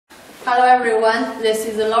Hello everyone, this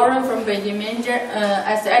is Lauren from Beijing Manager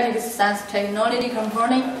Aesthetics Science Technology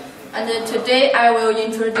Company, and today I will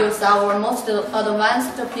introduce our most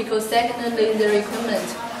advanced Picosecond Laser equipment.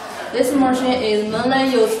 This machine is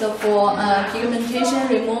mainly used for pigmentation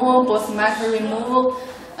removal, birthmark removal,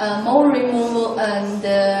 mole removal, and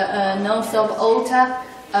nose of ulta,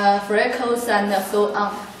 freckles, and so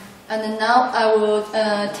on. And now I will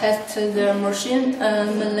test the machine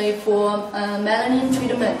mainly for melanin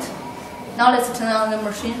treatment. Now let's turn on the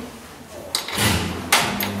machine.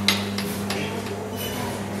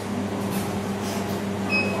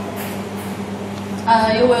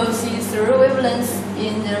 You will see three wavelengths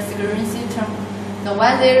in the screen system: the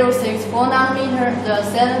 1064 nanometer, the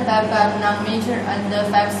 755 nanometer, and the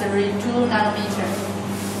 532 nanometer.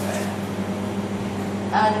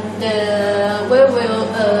 And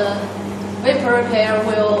we prepare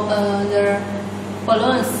the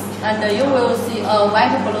balloons, and you will see a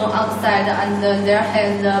white balloon outside, and there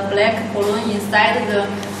has a black balloon inside the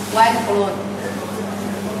white balloon.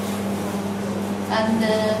 And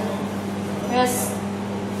here's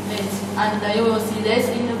it, and you will see this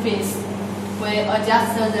interface. We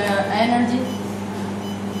adjust the energy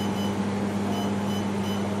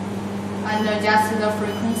and adjust the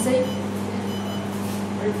frequency.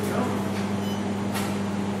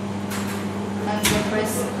 And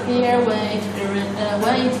press here when it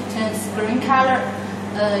turns green color,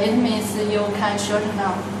 it means you can shut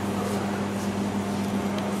now.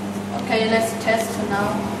 Okay, let's test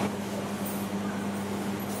now.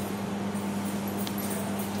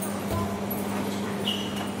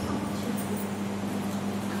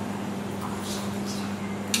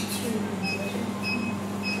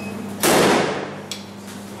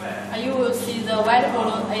 You will see the white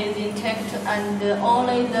balloon is intact, and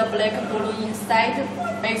only the black balloon inside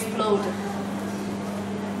explode.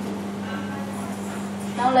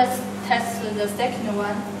 Now let's test the second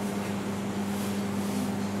one.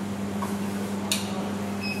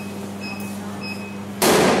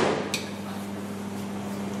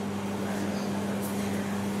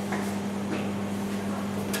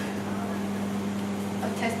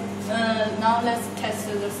 Now let's test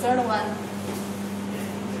the third one.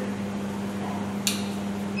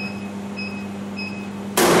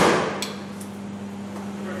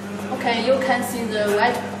 Okay, you can see the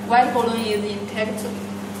white balloon is intact,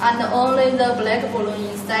 and only the black balloon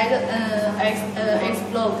inside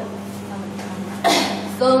explode.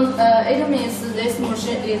 So it means this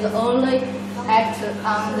machine is only act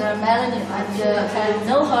on the melanin and has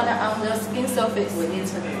no harm on the skin surface.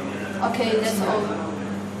 Okay, that's all.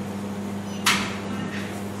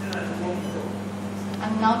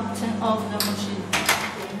 And now turn off the machine.